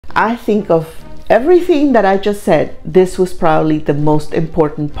I think of everything that I just said, this was probably the most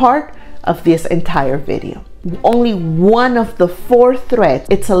important part of this entire video. Only one of the 4 threads,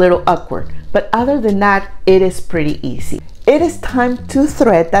 it's a little awkward, but other than that, it is pretty easy. It is time to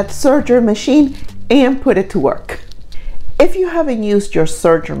thread that serger machine and put it to work. If you haven't used your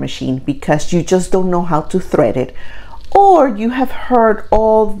serger machine because you just don't know how to thread it, or you have heard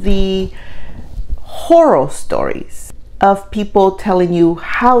all the horror stories of people telling you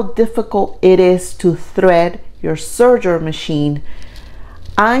how difficult it is to thread your serger machine,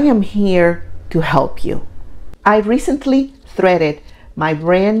 I am here to help you. I recently threaded my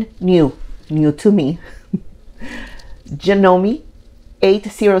brand new to me, Janome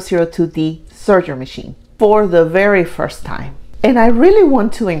 8002D Serger machine for the very first time. And I really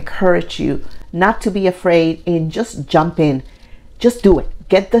want to encourage you not to be afraid and just jump in. Just do it.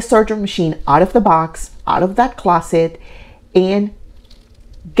 Get the serger machine out of the box, out of that closet, and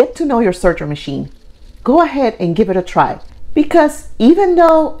get to know your serger machine. Go ahead and give it a try, because even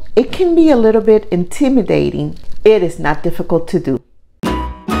though it can be a little bit intimidating, it is not difficult to do.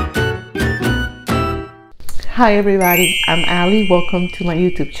 Hi everybody, I'm Ali. Welcome to my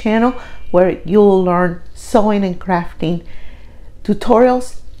YouTube channel where you'll learn sewing and crafting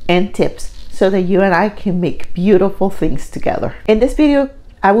tutorials and tips so that you and I can make beautiful things together. In this video,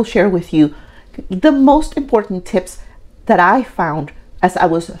 I will share with you the most important tips that I found as I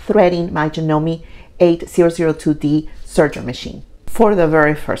was threading my Janome 8002D Serger machine for the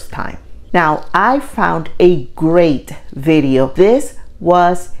very first time. Now, I found a great video. This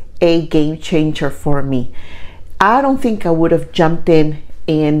was a game changer for me. I don't think I would have jumped in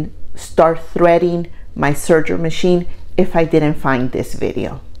and start threading my serger machine if I didn't find this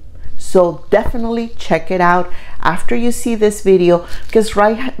video. So definitely check it out after you see this video, because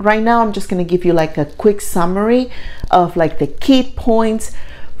right now I'm just going to give you like a quick summary of like the key points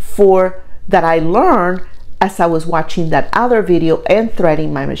that I learned as I was watching that other video and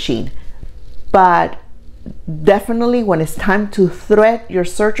threading my machine. But definitely when it's time to thread your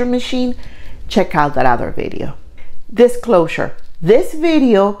serger machine, check out that other video. Disclosure: this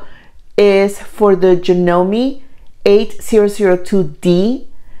video is for the Janome 8002D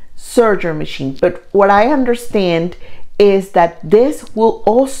Serger machine, but what I understand is that this will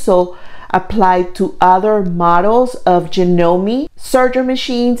also apply to other models of Janome serger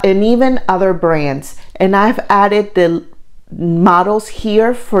machines and even other brands, and I've added the models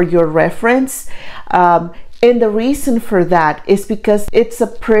here for your reference, and the reason for that is because it's a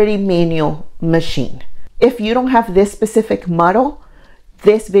pretty manual machine. If you don't have this specific model,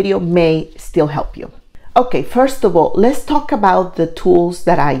 this video may still help you. Okay, first of all, let's talk about the tools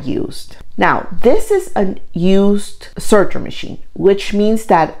that I used. Now, this is a used serger machine, which means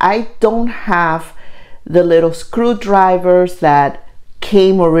that I don't have the little screwdrivers that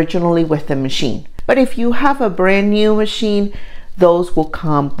came originally with the machine. But if you have a brand new machine, those will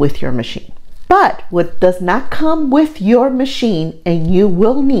come with your machine. But what does not come with your machine and you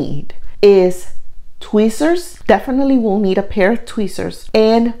will need is tweezers. Definitely will need a pair of tweezers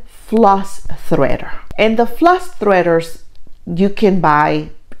and floss threader. And the floss threaders you can buy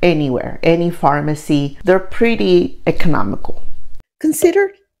anywhere, any pharmacy. They're pretty economical.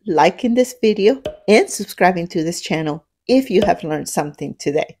 Consider liking this video and subscribing to this channel if you have learned something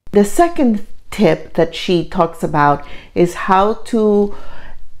today. The second tip that she talks about is how to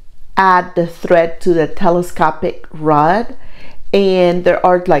add the thread to the telescopic rod. And there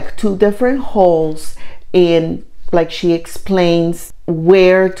are like 2 different holes, and like she explains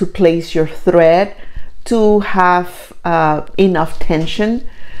where to place your thread to have enough tension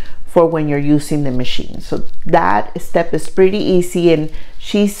for when you're using the machine. So that step is pretty easy, and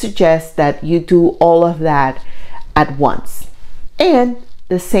she suggests that you do all of that at once. And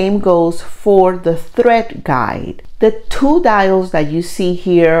the same goes for the thread guide. The 2 dials that you see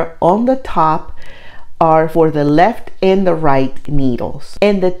here on the top are for the left and the right needles,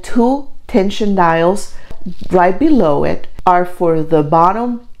 and the 2 tension dials right below it are for the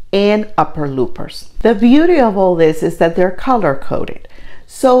bottom and upper loopers. The beauty of all this is that they're color coded,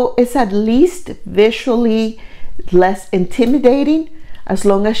 so it's at least visually less intimidating as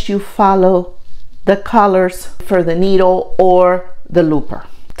long as you follow the colors for the needle or the looper.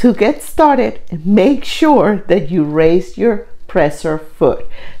 To get started, make sure that you raise your presser foot.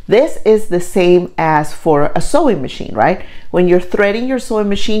 This is the same as for a sewing machine, right? When you're threading your sewing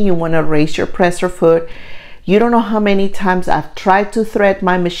machine, you want to raise your presser foot. You don't know how many times I've tried to thread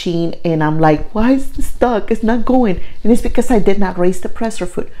my machine and I'm like, why is it stuck? It's not going. And it's because I did not raise the presser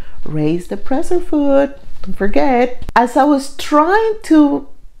foot. Raise the presser foot. Don't forget. As I was trying to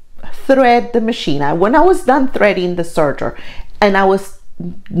thread the machine, when I was done threading the serger and I was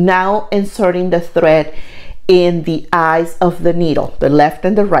now inserting the thread in the eyes of the needle, the left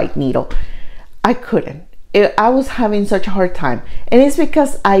and the right needle. I couldn't. I was having such a hard time, and it's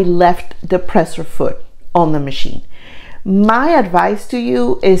because I left the presser foot on the machine. My advice to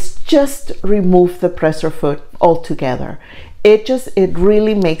you is just remove the presser foot altogether. It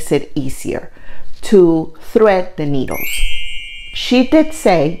really makes it easier to thread the needles. She did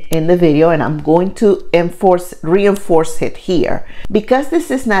say in the video, and I'm going to reinforce it here, because this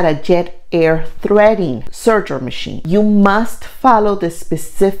is not a jet air threading serger machine, you must follow the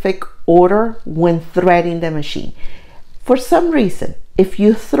specific order when threading the machine. For some reason, if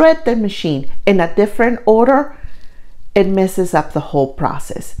you thread the machine in a different order, it messes up the whole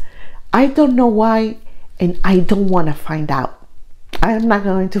process. I don't know why, and I don't want to find out. I am not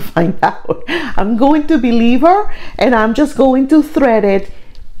going to find out. I'm going to believe her, and I'm just going to thread it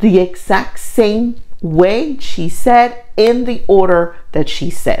the exact same way she said, in the order that she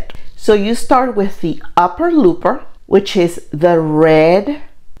said. So you start with the upper looper, which is the red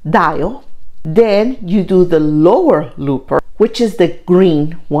dial. Then you do the lower looper, which is the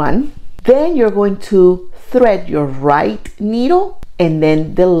green one. Then you're going to thread your right needle and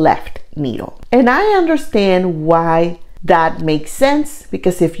then the left needle. And I understand why that makes sense,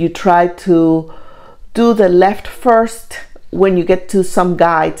 because if you try to do the left first, when you get to some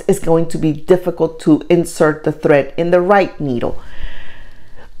guides, it's going to be difficult to insert the thread in the right needle.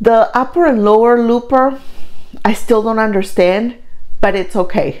 The upper and lower looper, I still don't understand, but it's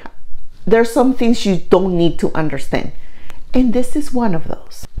okay. There's some things you don't need to understand, and this is one of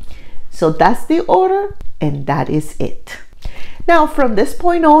those. So that's the order, and that is it. Now from this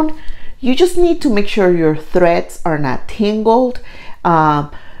point on, you just need to make sure your threads are not tangled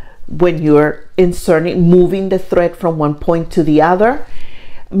when you're moving the thread from one point to the other.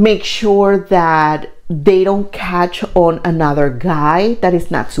 Make sure that they don't catch on another guide that is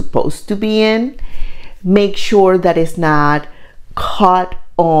not supposed to be in. Make sure that it's not caught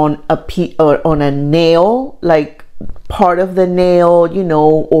on a nail, like part of the nail, you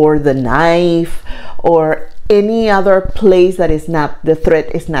know, or the knife, or any other place that the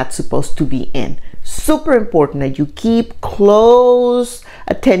thread is not supposed to be in. Super important that you keep close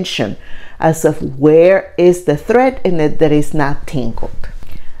attention as of where is the thread and that is not tangled.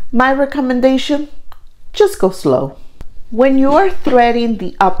 My recommendation, just go slow. When you are threading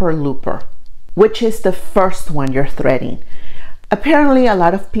the upper looper, which is the first one you're threading, apparently a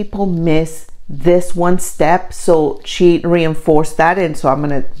lot of people miss this one step, so she reinforced that, and so I'm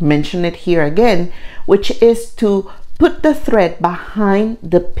going to mention it here again, which is to put the thread behind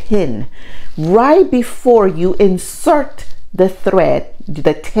the pin right before you insert the thread,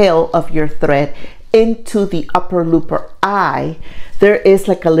 the tail of your thread, into the upper looper eye. There is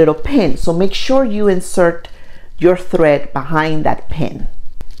like a little pin, so make sure you insert your thread behind that pin.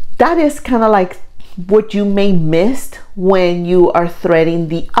 That is kind of like what you may miss when you are threading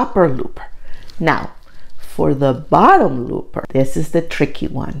the upper looper. Now, for the bottom looper, this is the tricky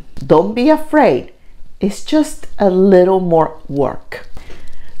one. Don't be afraid. It's just a little more work.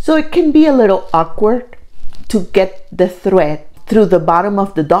 So it can be a little awkward to get the thread through the bottom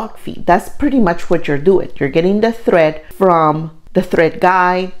of the dog feet. That's pretty much what you're doing. You're getting the thread from the thread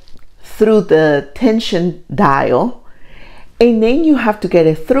guide through the tension dial, and then you have to get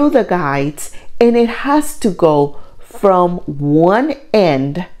it through the guides, and it has to go from one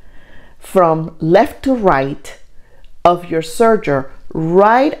end, from left to right of your serger,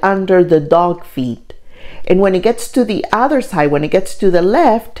 right under the dog feet. And when it gets to the other side, when it gets to the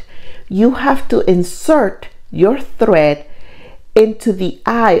left, you have to insert your thread into the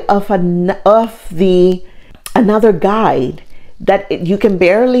eye of another guide that you can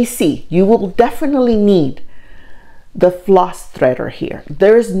barely see. You will definitely need the floss threader here.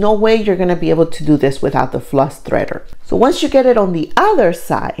 There is no way you're going to be able to do this without the floss threader. So once you get it on the other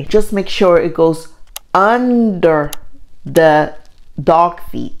side, just make sure it goes under the dog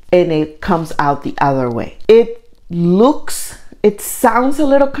feet and it comes out the other way. It sounds a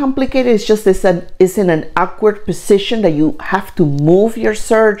little complicated. It's just it's in an awkward position that you have to move your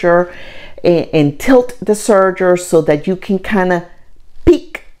serger and tilt the serger so that you can kind of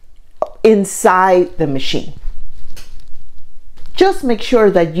peek inside the machine. Just make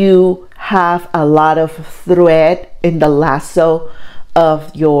sure that you have a lot of thread in the lasso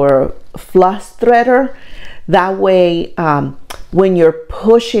of your floss threader. That way, when you're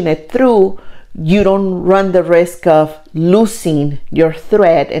pushing it through, you don't run the risk of losing your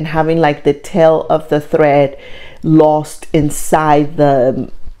thread and having like the tail of the thread lost inside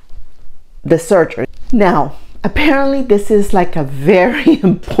the serger. Now, apparently this is like a very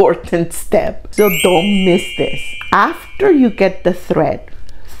important step, so don't miss this. After you get the thread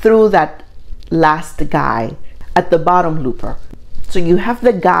through that last guide at the bottom looper. So you have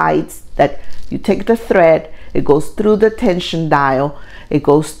the guides that you take the thread, it goes through the tension dial, it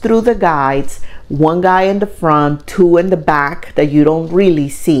goes through the guides, one guy in the front, two in the back that you don't really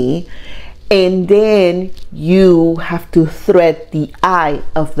see, and then you have to thread the eye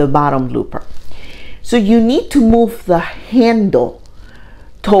of the bottom looper. So you need to move the handle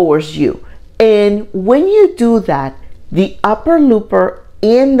towards you, and when you do that, the upper looper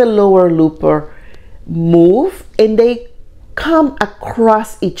and the lower looper move and they come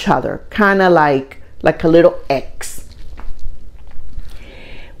across each other, kind of like a little X.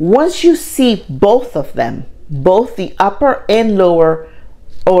 Once you see both of them, both the upper and lower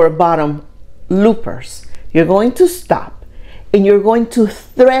or bottom loopers, you're going to stop and you're going to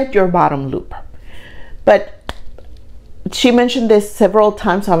thread your bottom looper. But she mentioned this several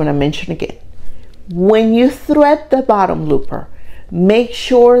times, so I'm going to mention again. When you thread the bottom looper, make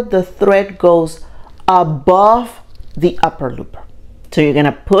sure the thread goes above the upper looper. So you're going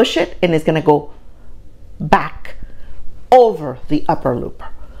to push it and it's going to go back over the upper looper.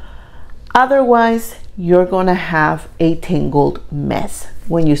 Otherwise, you're going to have a tangled mess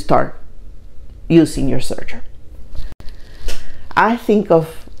when you start using your serger. I think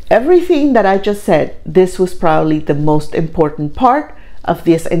of everything that I just said, this was probably the most important part of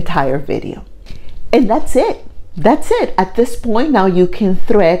this entire video. And that's it. That's it. At this point, now you can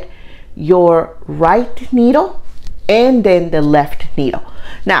thread your right needle and then the left needle.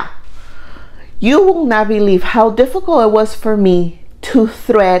 Now, you will not believe how difficult it was for me to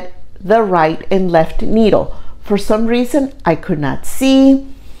thread the right and left needle. For some reason, I could not see,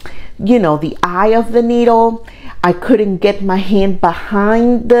 you know, the eye of the needle. I couldn't get my hand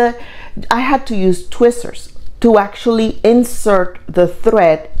behind I had to use tweezers to actually insert the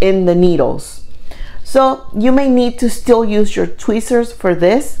thread in the needles. So you may need to still use your tweezers for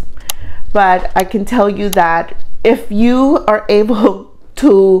this, but I can tell you that if you are able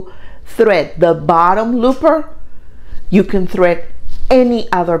to thread the bottom looper, you can thread any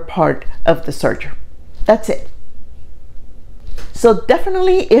other part of the serger. That's it. So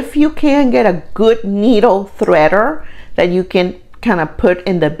definitely, if you can get a good needle threader that you can kind of put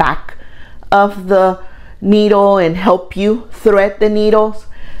in the back of the needle and help you thread the needles,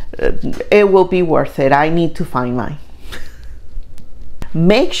 it will be worth it. I need to find mine.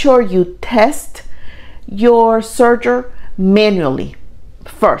 Make sure you test your serger manually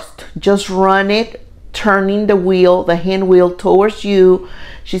first. Just run it, turning the wheel, the hand wheel towards you.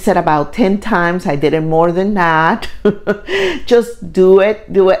 She said about 10 times. I did it more than that. Just do it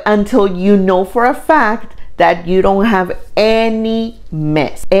until you know for a fact that you don't have any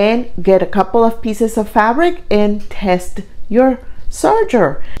mess. And get a couple of pieces of fabric and test your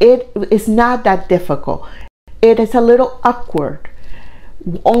serger. It is not that difficult. It is a little awkward.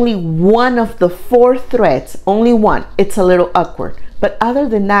 Only one of the 4 threads, only one, it's a little awkward. But other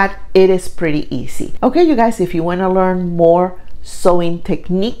than that, it is pretty easy. Okay, you guys, if you want to learn more sewing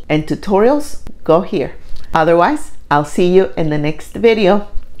technique and tutorials, go here. Otherwise, I'll see you in the next video.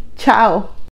 Ciao.